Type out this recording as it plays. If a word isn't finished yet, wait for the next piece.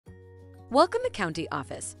Welcome to County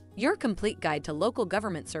Office, your complete guide to local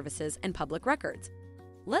government services and public records.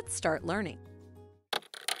 Let's start learning.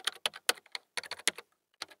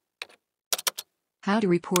 How to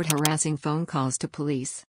report harassing phone calls to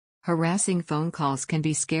police. Harassing phone calls can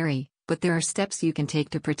be scary, but there are steps you can take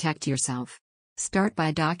to protect yourself. Start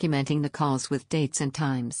by documenting the calls with dates and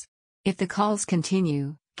times. If the calls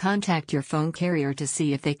continue, contact your phone carrier to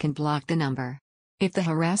see if they can block the number. If the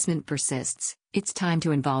harassment persists, it's time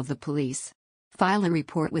to involve the police. File a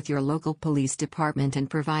report with your local police department and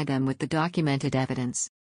provide them with the documented evidence.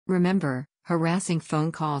 Remember, harassing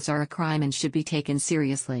phone calls are a crime and should be taken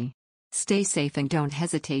seriously. Stay safe and don't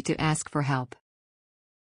hesitate to ask for help.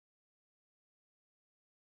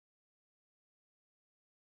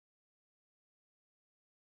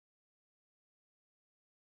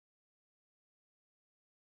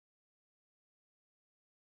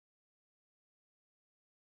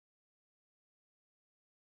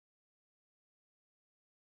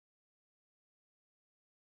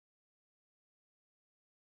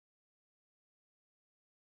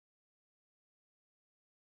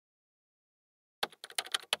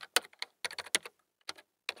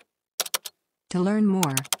 To learn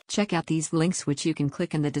more, check out these links which you can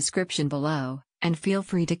click in the description below, and feel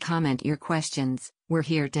free to comment your questions. We're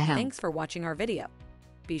here to help. Thanks for watching our video.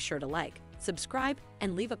 Be sure to like, subscribe,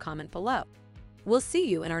 and leave a comment below. We'll see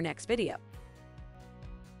you in our next video.